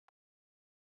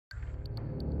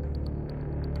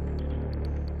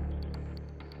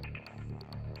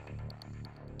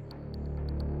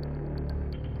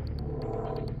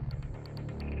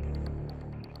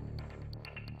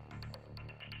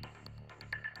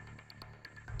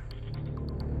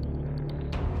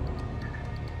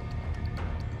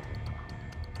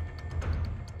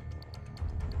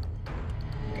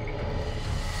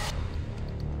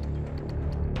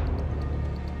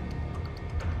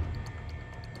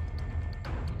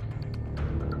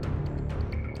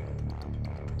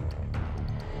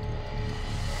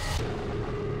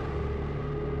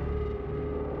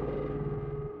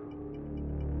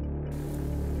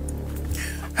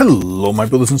Hello my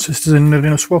brothers and sisters in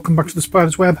nerdiness, welcome back to the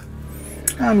Spider's Web,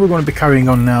 and we're going to be carrying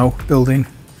on now building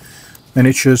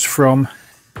miniatures from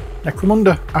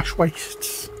Necromunda Ash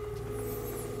Wastes.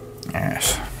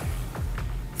 Yes.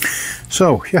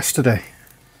 So yesterday,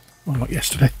 well not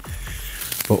yesterday,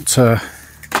 but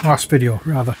last video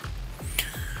rather,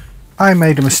 I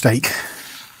made a mistake.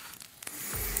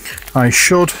 I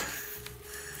should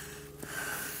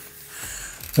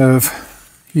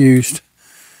have used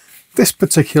this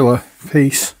particular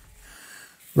piece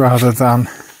rather than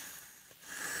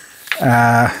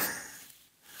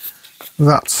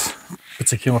that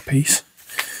particular piece,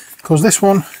 because this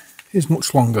one is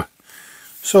much longer.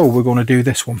 So we're going to do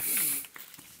this one.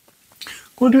 I'm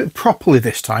going to do it properly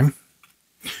this time.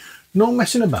 No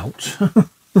messing about.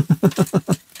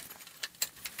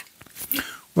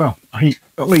 Well,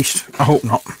 at least I hope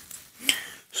not.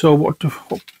 So what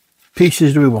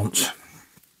pieces do we want?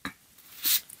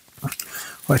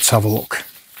 Let's have a look.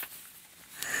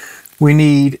 We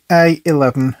need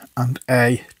A11 and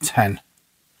A10.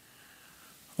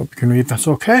 Hope you can read that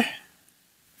okay.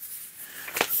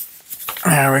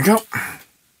 There we go.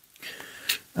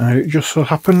 And it just so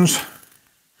happens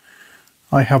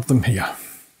I have them here.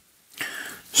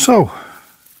 So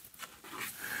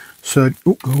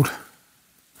oh good.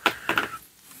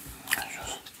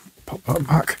 Just pop that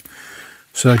back.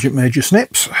 Sergeant Major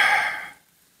Snips.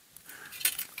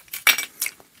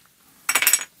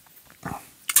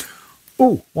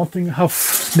 Oh, one thing I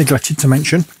have neglected to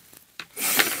mention.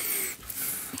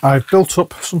 I've built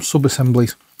up some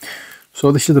sub-assemblies.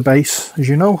 So this is the base, as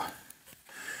you know,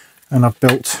 and I've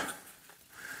built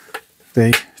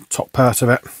the top part of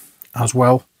it as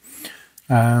well,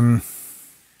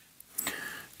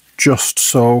 just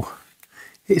so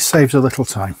it saves a little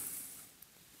time.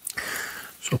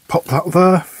 So pop that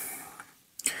there,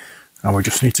 and we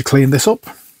just need to clean this up.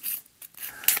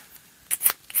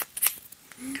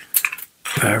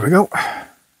 There we go.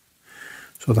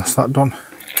 So that's that done.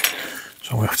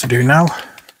 So all we have to do now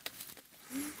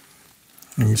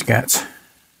is get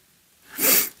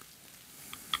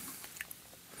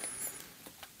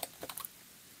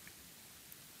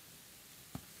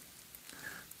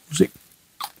was it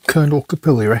Kernel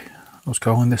Capillary? I was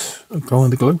calling this, I'm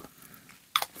calling the glue.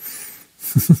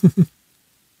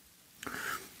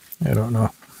 I don't know.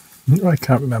 I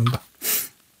can't remember.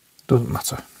 Doesn't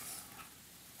matter.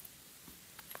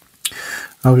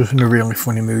 I was just in a really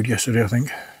funny mood yesterday, I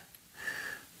think.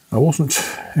 I wasn't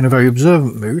in a very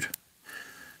observant mood,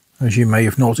 as you may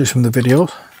have noticed from the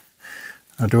videos.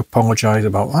 I do apologise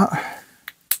about that.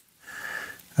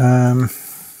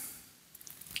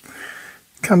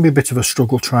 Can be a bit of a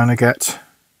struggle trying to get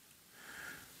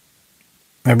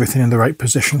everything in the right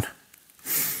position.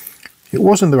 It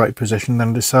was in the right position, then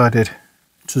I decided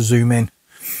to zoom in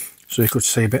so you could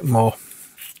see a bit more,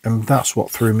 and that's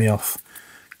what threw me off,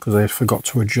 because I forgot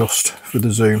to adjust for the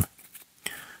zoom.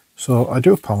 So I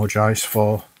do apologise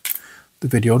for the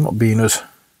video not being as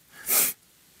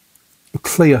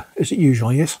clear as it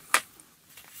usually is.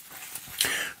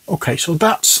 Okay, so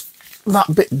that's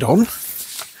that bit done.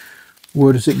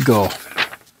 Where does it go?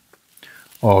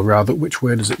 Or rather, which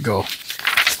way does it go?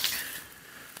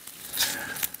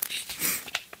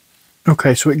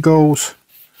 Okay, so it goes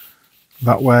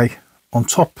that way on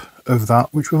top of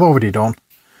that, which we've already done.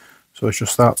 So it's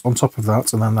just that on top of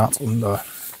that, and then that under.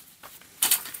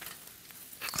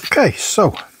 Okay,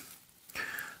 so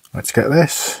let's get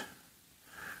this.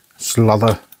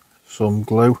 Slather some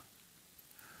glue.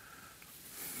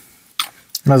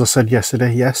 And as I said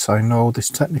yesterday, yes, I know this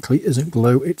technically isn't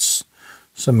glue, it's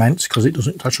cement, because it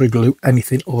doesn't actually glue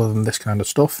anything other than this kind of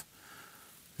stuff,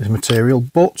 this material,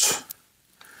 but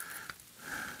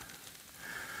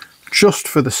just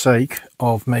for the sake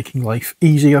of making life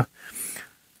easier,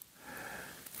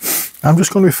 I'm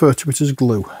just going to refer to it as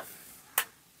glue.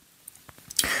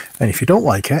 And if you don't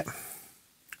like it,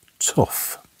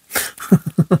 tough.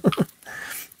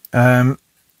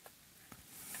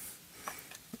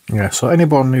 Yeah, so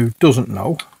anyone who doesn't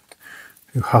know,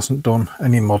 who hasn't done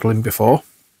any modelling before,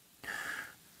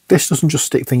 this doesn't just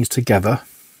stick things together,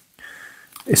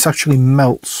 it actually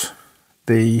melts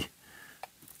the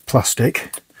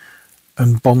plastic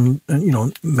and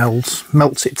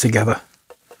melts it together.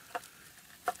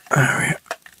 And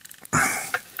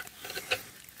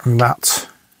that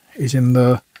is in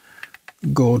the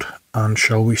good and,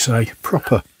 shall we say,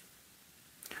 proper.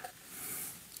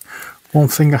 One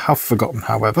thing I have forgotten,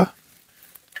 however,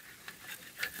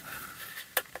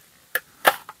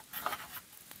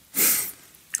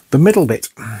 the middle bit.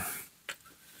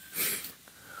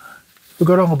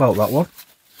 Forgot all about that one.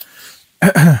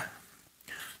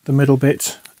 The middle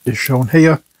bit is shown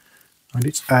here, and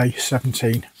it's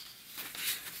A17.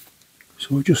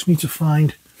 So we just need to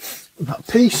find that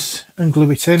piece and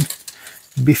glue it in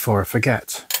before I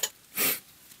forget.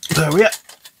 There we are,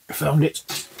 found it.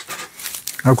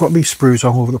 I've got these sprues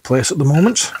all over the place at the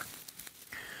moment.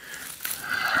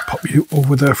 Pop you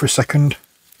over there for a second.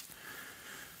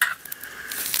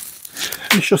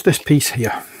 It's just this piece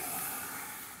here.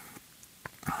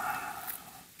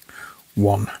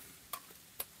 1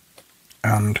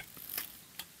 and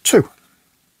 2.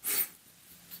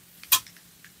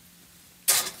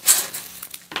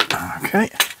 Okay,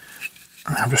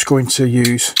 I'm just going to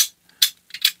use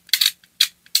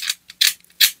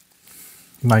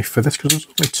a knife for this because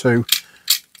there's only 2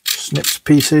 snipped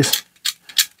pieces,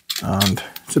 and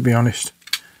to be honest,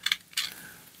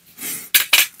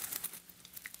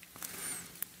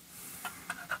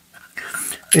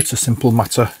 it's a simple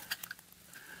matter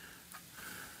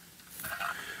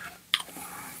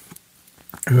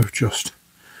of just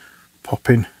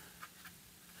popping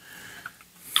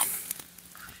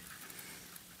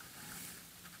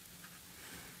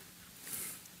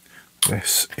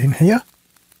this in here.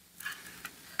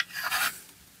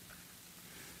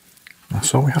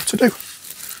 That's all we have to do.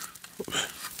 Oops.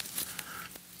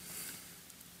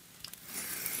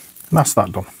 And that's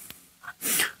that done.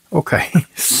 Okay,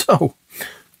 so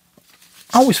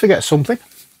I always forget something.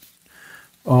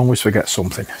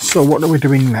 So what are we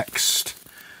doing next?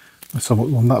 Let's have a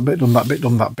look. Done that bit, done that bit,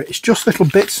 done that bit. It's just little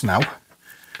bits now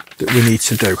that we need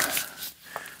to do.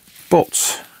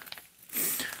 But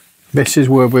this is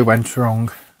where we went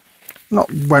wrong.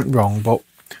 Not went wrong, but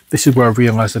this is where I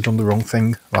realised I'd done the wrong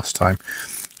thing last time.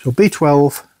 So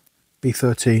B12,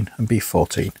 B13 and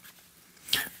B14.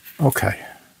 Okay.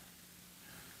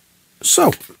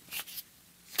 So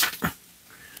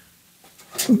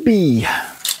B.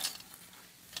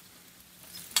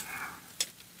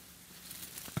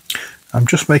 I'm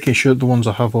just making sure the ones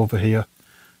I have over here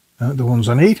are the ones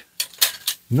I need.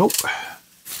 Nope.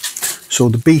 So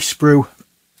the B sprue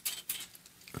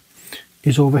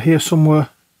is over here somewhere.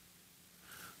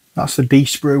 That's the D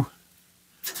sprue.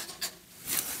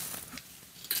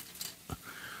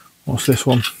 What's this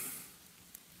one?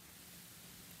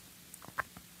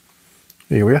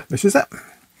 Here we are. This is it.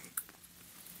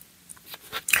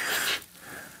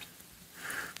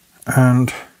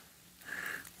 And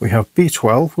we have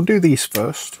B12. We'll do these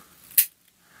first.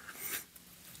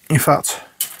 In fact,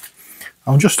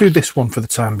 I'll just do this one for the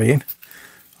time being.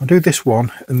 I'll do this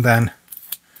one and then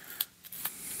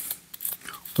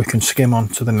we can skim on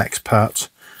to the next part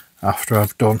after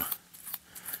I've done.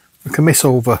 We can miss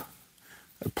over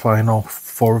applying all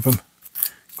 4 of them.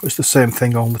 It's the same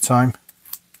thing all the time.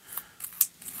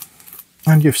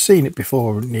 And you've seen it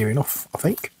before near enough, I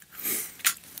think.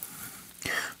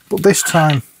 But this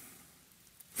time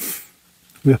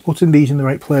we are putting these in the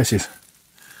right places.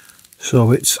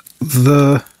 So it's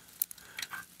there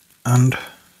and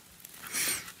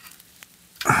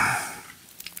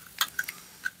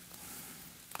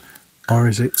or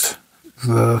is it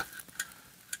there?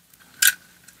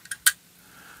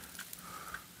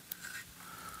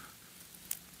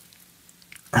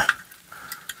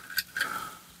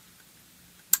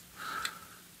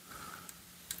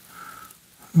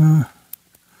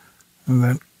 And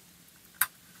then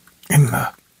in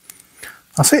there.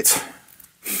 That's it.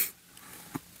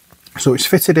 So it's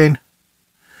fitted in.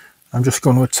 I'm just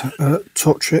going to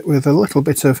touch it with a little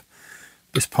bit of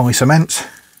this poly cement.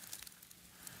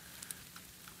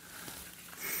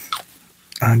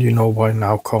 And you know why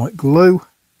now, call it glue.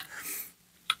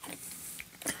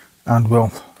 And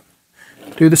we'll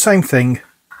do the same thing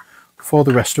for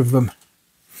the rest of them.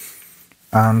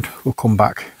 And we'll come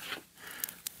back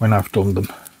when I've done them.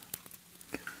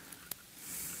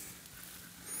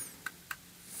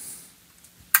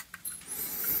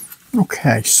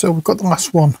 Okay, so we've got the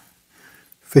last one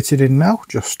fitted in now.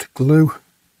 Just glue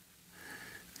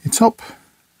it up.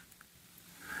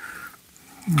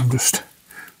 I'm just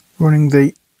running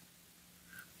the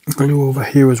glue over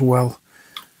here as well.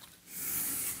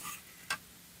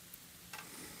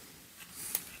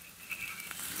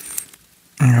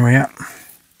 There we are.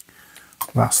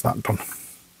 That's that done.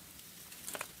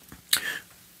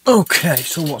 Okay,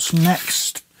 so what's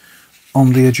next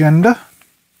on the agenda?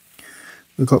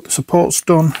 We've got the supports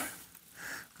done.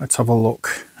 Let's have a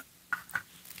look.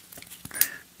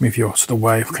 Move you out of the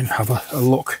way, we can have a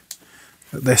look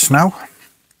at this now.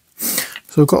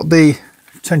 So we've got the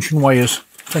tension wires,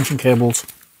 tension cables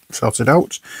sorted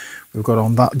out. We've got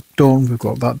on that done, we've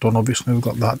got that done, obviously we've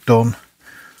got that done.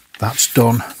 That's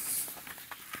done.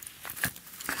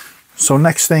 So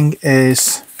next thing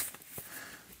is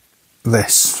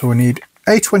this. So we need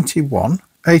A21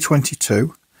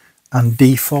 A22 and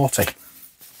D40.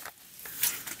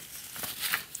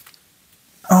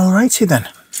 Alrighty then.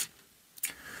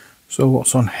 So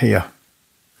what's on here?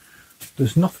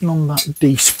 There's nothing on that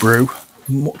D sprue,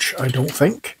 much I don't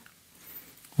think.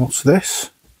 What's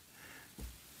this?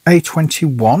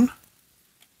 A21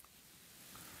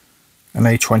 and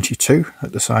A22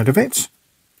 at the side of it.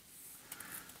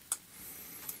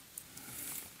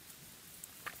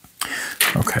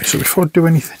 Okay, so before I do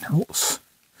anything else,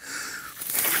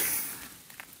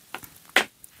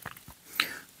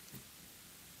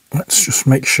 let's just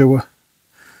make sure.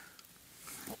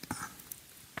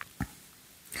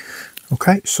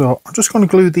 Okay, so I'm just going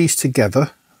to glue these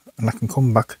together and I can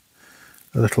come back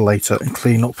a little later and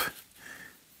clean up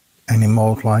any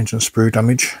mold lines and sprue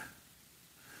damage.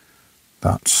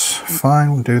 That's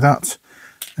fine, we'll do that.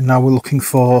 And now we're looking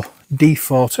for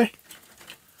D40.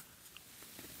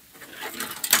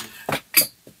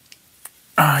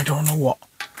 I don't know what.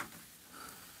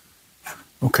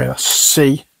 Okay, that's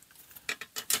C.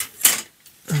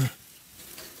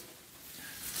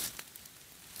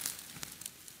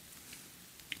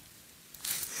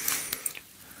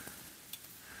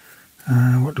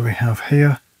 What do we have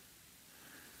here?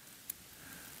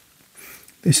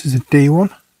 This is a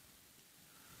D1.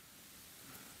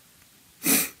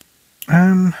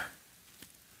 It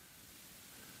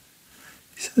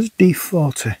says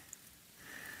D40.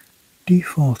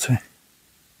 D40.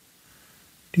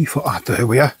 D40. Ah, there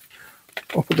we are.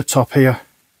 Up at the top here.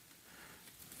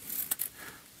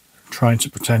 I'm trying to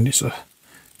pretend it's a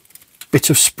bit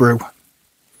of sprue.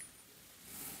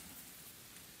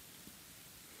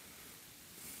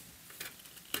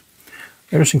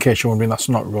 Just in case you're wondering, that's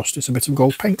not rust, it's a bit of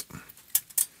gold paint.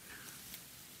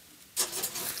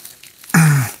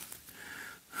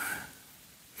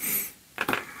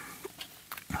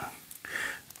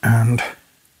 And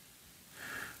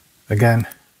again,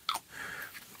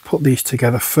 put these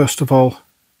together first of all,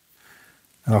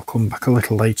 and I'll come back a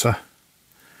little later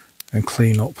and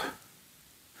clean up.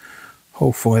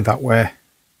 Hopefully that way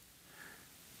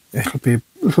it'll be a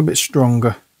little bit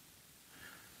stronger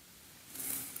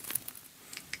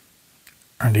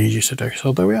and easy to do.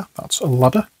 So there we are, that's a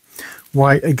ladder.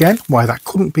 Why that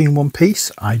couldn't be in one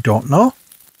piece, I don't know,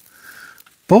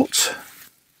 but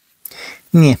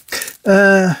yeah.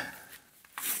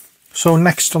 So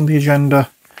next on the agenda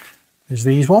is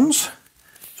these ones.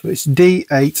 So it's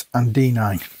D8 and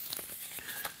D9.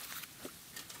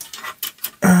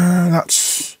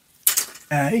 That's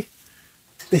A.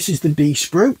 This is the D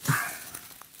sprue.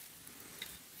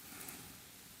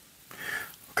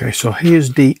 Okay, so here's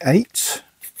D8.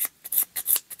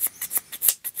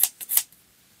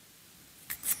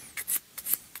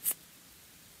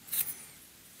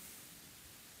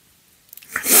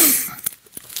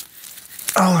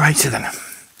 Alrighty then.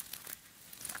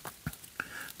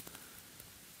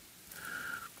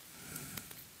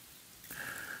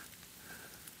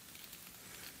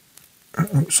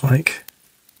 It looks like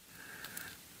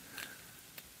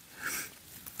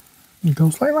it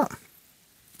goes like that.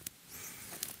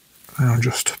 And I'll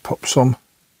just pop some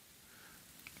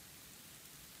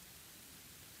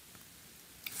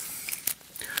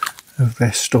of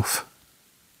this stuff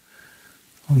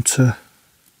onto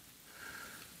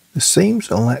the seams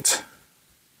and let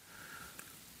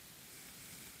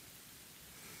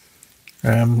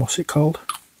what's it called?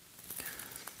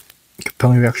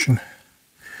 Compelling reaction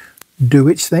do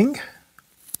its thing.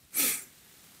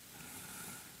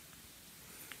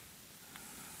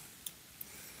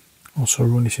 Also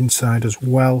run it inside as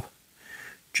well,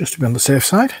 just to be on the safe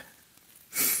side.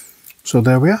 So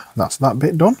there we are, that's that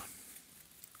bit done.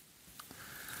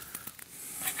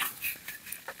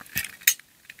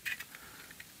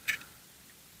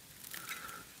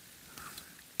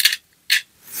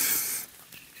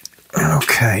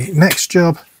 Okay, next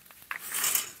job,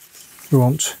 we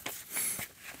want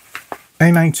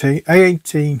A19,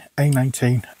 A18,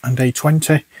 A19 and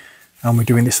A20, and we're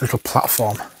doing this little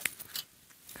platform.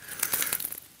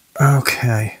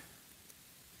 Okay,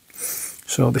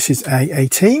 so this is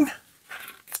A18,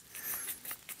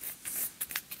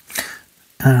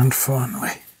 and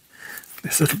finally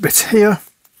this little bit here,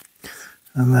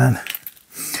 and then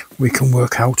we can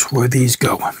work out where these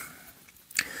go.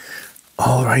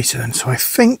 Alright then, so I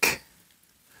think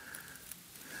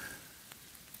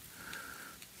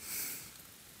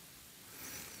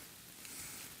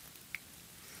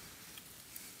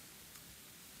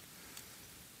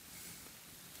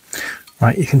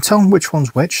right, you can tell which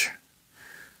one's which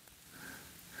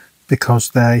because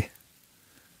they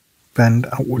bend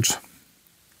outwards.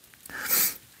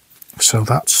 So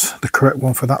that's the correct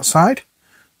one for that side.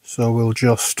 So we'll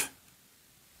just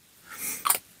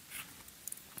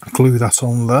glue that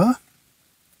on there,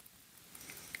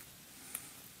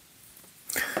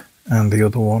 and the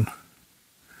other one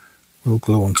we'll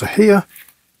glue onto here.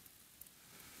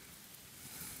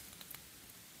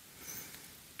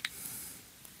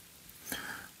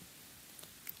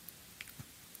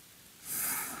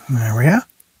 There we are.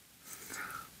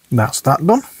 That's that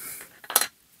done.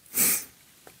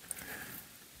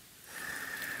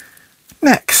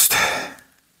 Next,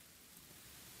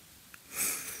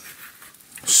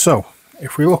 so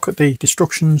if we look at the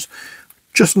instructions,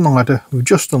 just on the ladder, we've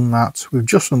just done that, we've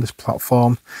just done this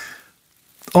platform.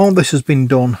 All this has been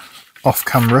done off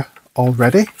camera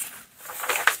already.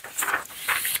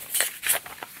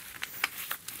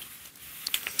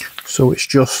 So it's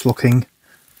just looking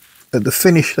at the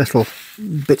finished little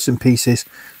bits and pieces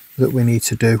that we need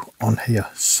to do on here.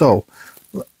 So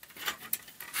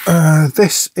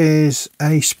this is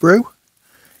a sprue.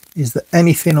 Is there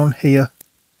anything on here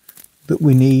that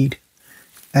we need?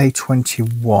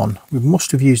 A21. We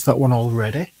must have used that one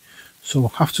already, so we'll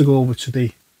have to go over to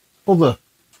the other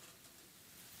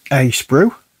A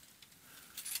sprue.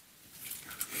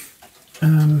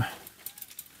 Let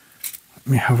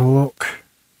me have a look.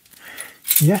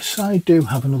 Yes, I do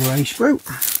have another A sprue.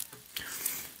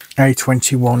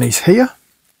 A21 is here.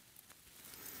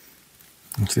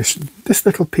 It's this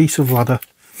little piece of ladder.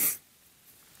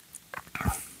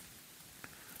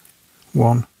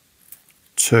 1,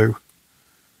 2,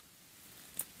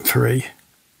 3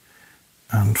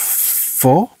 and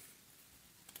 4.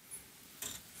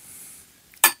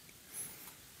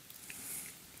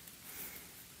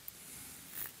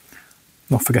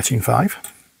 Not forgetting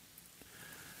 5.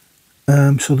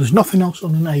 So there's nothing else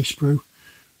on an A sprue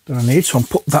that I need, so I'll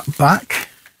put that back.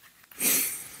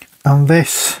 And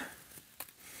this,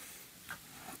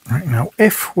 right now,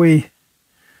 if we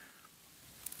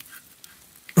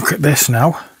look at this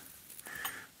now,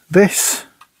 this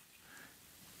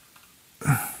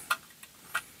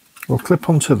will clip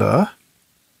onto there,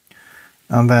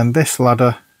 and then this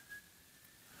ladder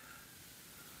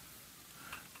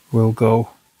will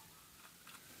go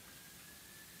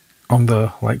on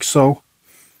there like so,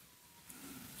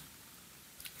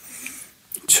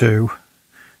 to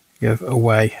give a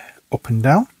way up and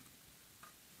down.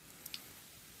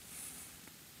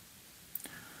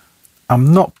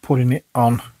 I'm not putting it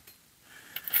on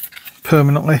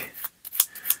permanently.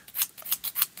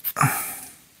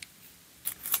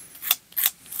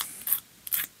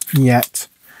 Yet.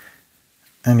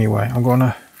 Anyway, I'm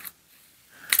gonna...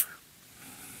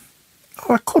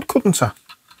 Oh, I couldn't I?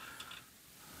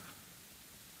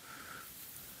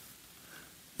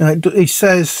 It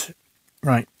says,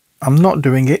 right, I'm not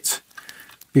doing it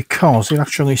because it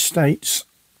actually states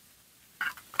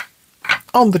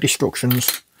on the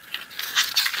instructions,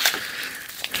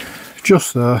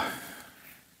 just there,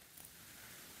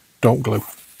 don't glue.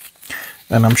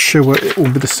 And I'm sure it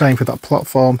will be the same for that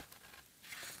platform.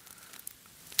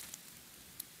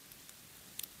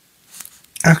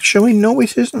 Actually, no,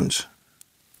 it isn't.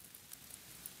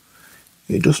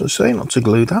 It doesn't say not to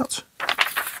glue that.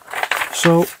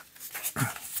 So,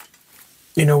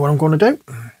 you know what I'm going to do?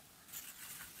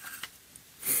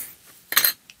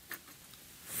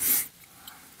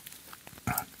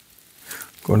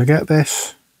 Going to get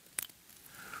this.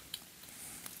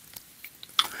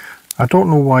 I don't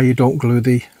know why you don't glue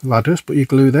the ladders, but you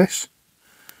glue this.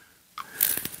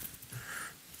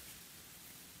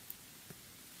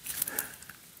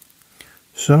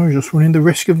 So I'm just running the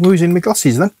risk of losing my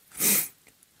glasses then.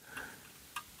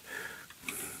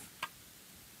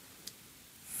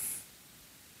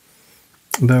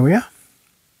 There we are.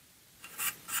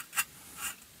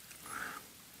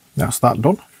 That's that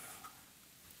done.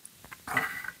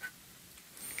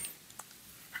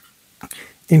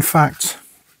 In fact,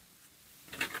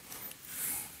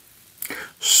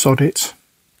 sod it.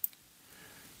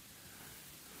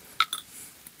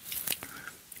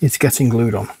 It's getting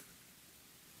glued on.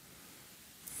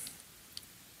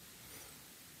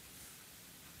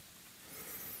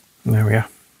 There we are.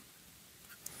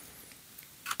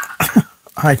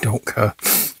 I don't care.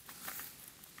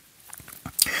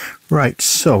 Right,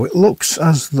 so it looks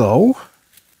as though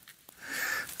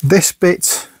this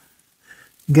bit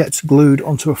gets glued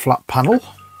onto a flat panel.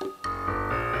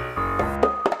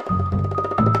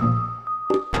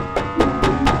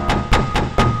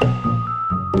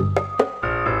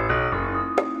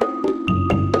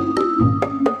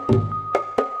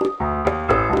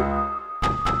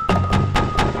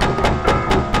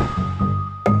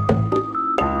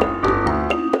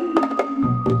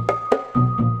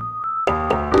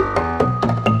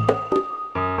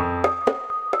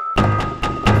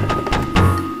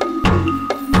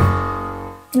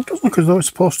 It doesn't look as though it's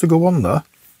supposed to go on there.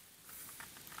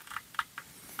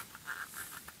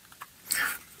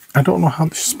 I don't know how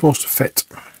this is supposed to fit.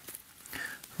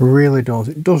 Really don't.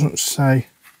 It doesn't say.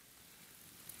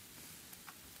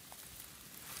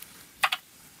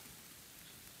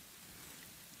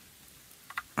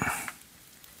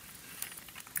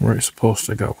 Where it's supposed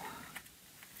to go.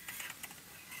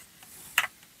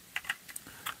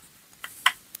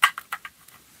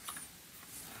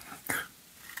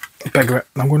 Beggar it.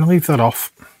 I'm going to leave that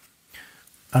off.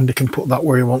 And he can put that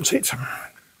where he wants it.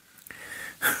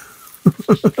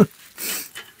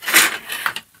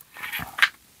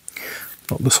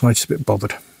 Not this one, just a bit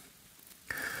bothered.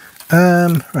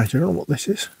 Right, I don't know what this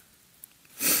is.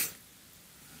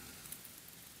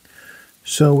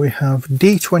 So we have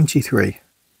D23.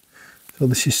 So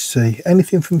this is C.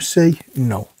 Anything from C?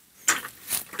 No.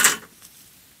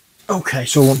 Okay,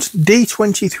 so I want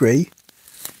D23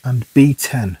 and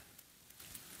B10.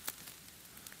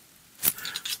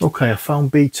 Okay, I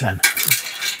found B10.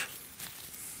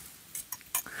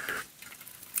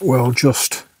 We'll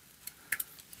just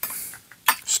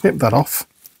snip that off.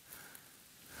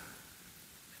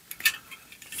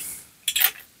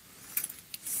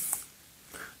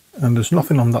 And there's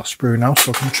nothing on that sprue now,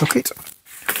 so I can chuck it.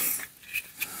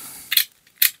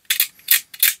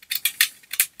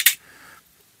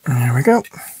 There we go.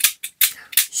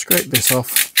 Scrape this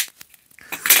off.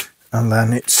 And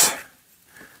then it's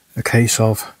a case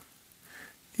of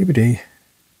dee-ba-dee,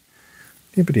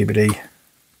 dee-ba-dee-ba-dee,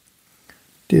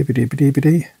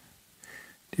 dee-ba-dee-ba-dee-ba-dee,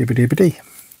 dee-ba-dee-ba-dee.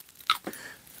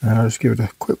 And I'll just give it a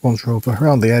quick once over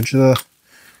around the edge there,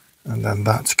 and then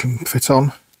that can fit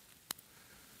on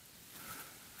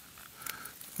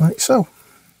like so.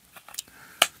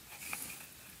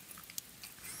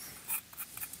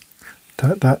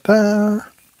 Da, da, da.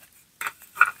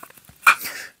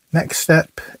 Next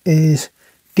step is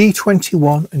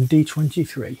D21 and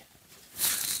D23.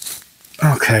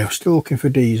 Okay, I'm still looking for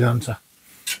D's, aren't I?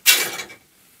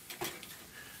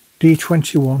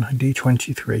 D21 and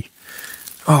D23.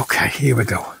 Okay, here we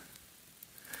go.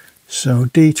 So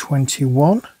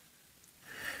D21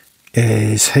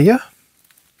 is here.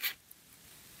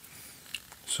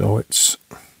 So it's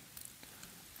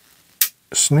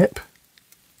snip,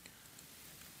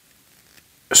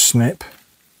 snip,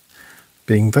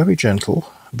 being very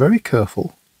gentle, very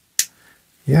careful.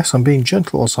 Yes, I'm being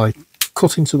gentle as I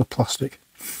cut into the plastic,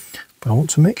 but I want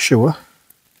to make sure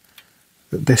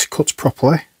that this cuts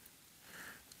properly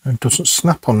and doesn't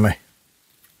snap on me.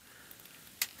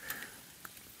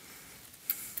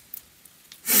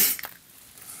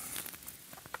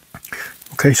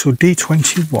 Okay, so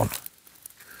D21.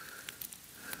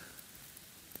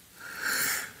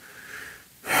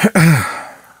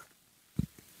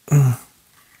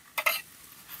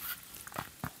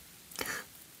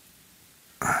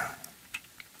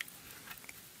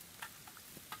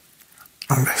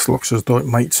 And this looks as though it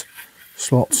might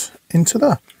slot into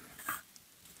there,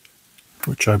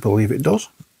 which I believe it does.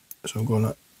 So I'm going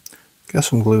to get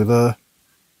some glue there,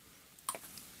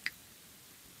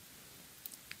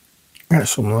 get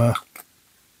some there,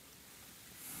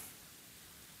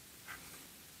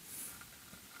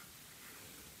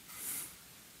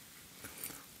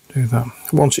 do that.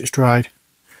 Once it's dried,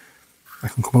 I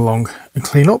can come along and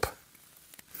clean up.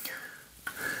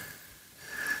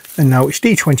 And now it's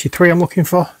D23 I'm looking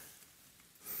for.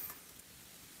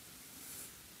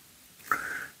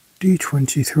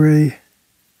 D23.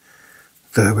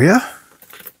 There we are.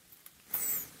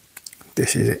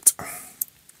 This is it.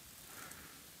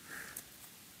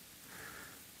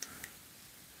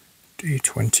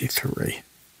 D23.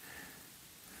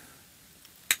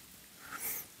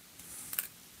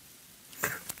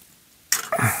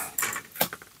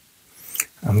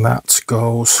 And that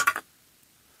goes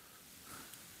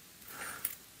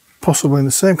possibly in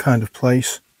the same kind of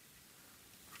place,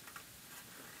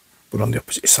 but on the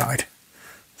opposite side.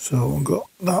 So I've got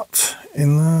that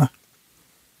in there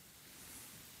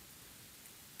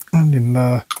and in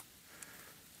there.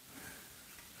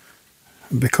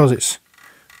 And because it's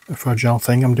a fragile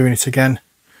thing, I'm doing it again.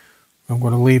 I'm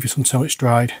going to leave it until it's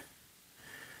dried,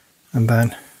 and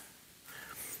then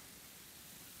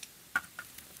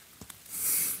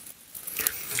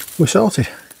we're sorted.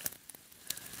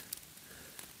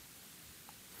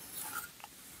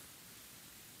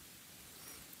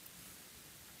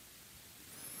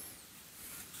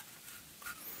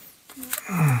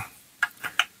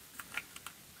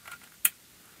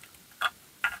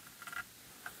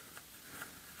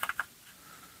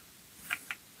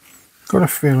 Got a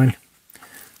feeling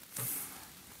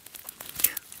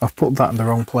I've put that in the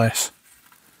wrong place.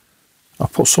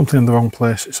 I've put put something in the wrong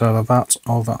place. It's either that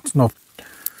or that. No.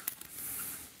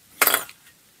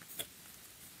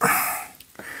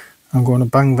 I'm going to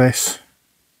bang this.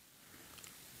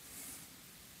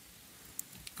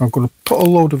 I'm going to put a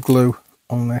load of glue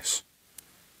on this.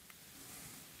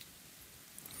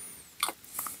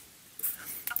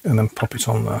 And then pop it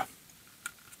on there.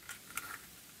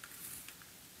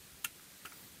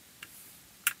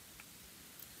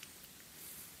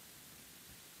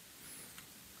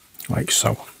 Like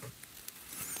so.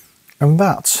 And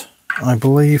that, I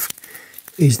believe,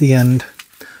 is the end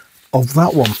of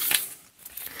that one.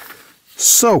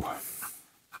 So,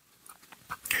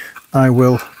 I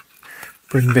will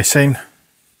bring this in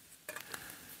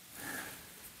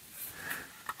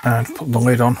and put the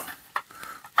lid on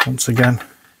once again.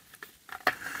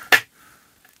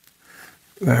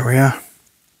 There we are.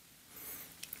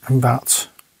 And that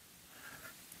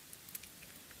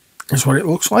is what it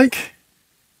looks like.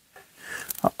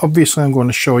 Obviously I'm going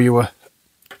to show you a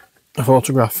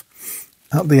photograph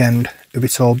at the end of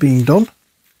it all being done.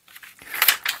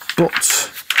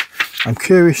 But I'm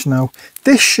curious now.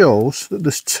 This shows that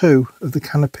there's 2 of the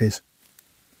canopies.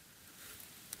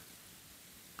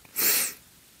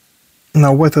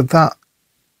 Now whether that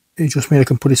is just mean I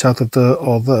can put it either there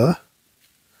or there.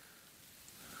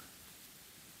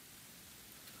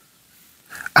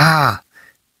 Ah,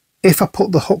 if I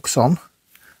put the hooks on,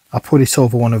 I put it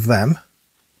over one of them.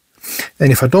 Then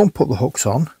if I don't put the hooks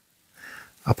on,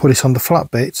 I put it on the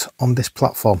flat bit on this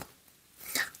platform.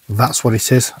 That's what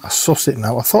it is. I sussed it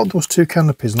now. I thought there was 2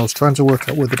 canopies and I was trying to work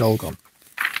out where they'd all gone.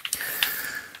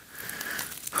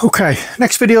 Okay,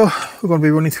 next video we're going to be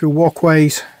running through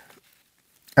walkways.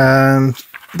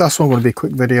 That's one going to be a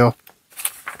quick video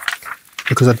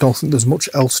because I don't think there's much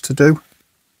else to do.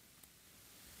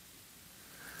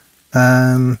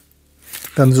 Then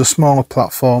there's a smaller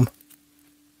platform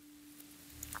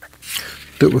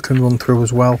that we can run through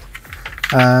as well.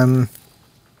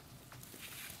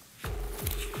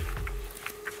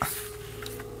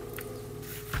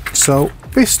 So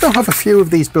we still have a few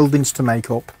of these buildings to make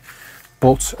up,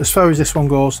 but as far as this one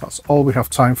goes, that's all we have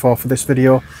time for this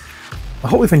video. I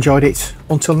hope you've enjoyed it.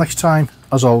 Until next time,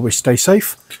 as always, stay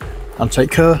safe and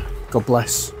take care. God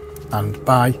bless and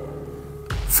bye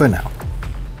for now.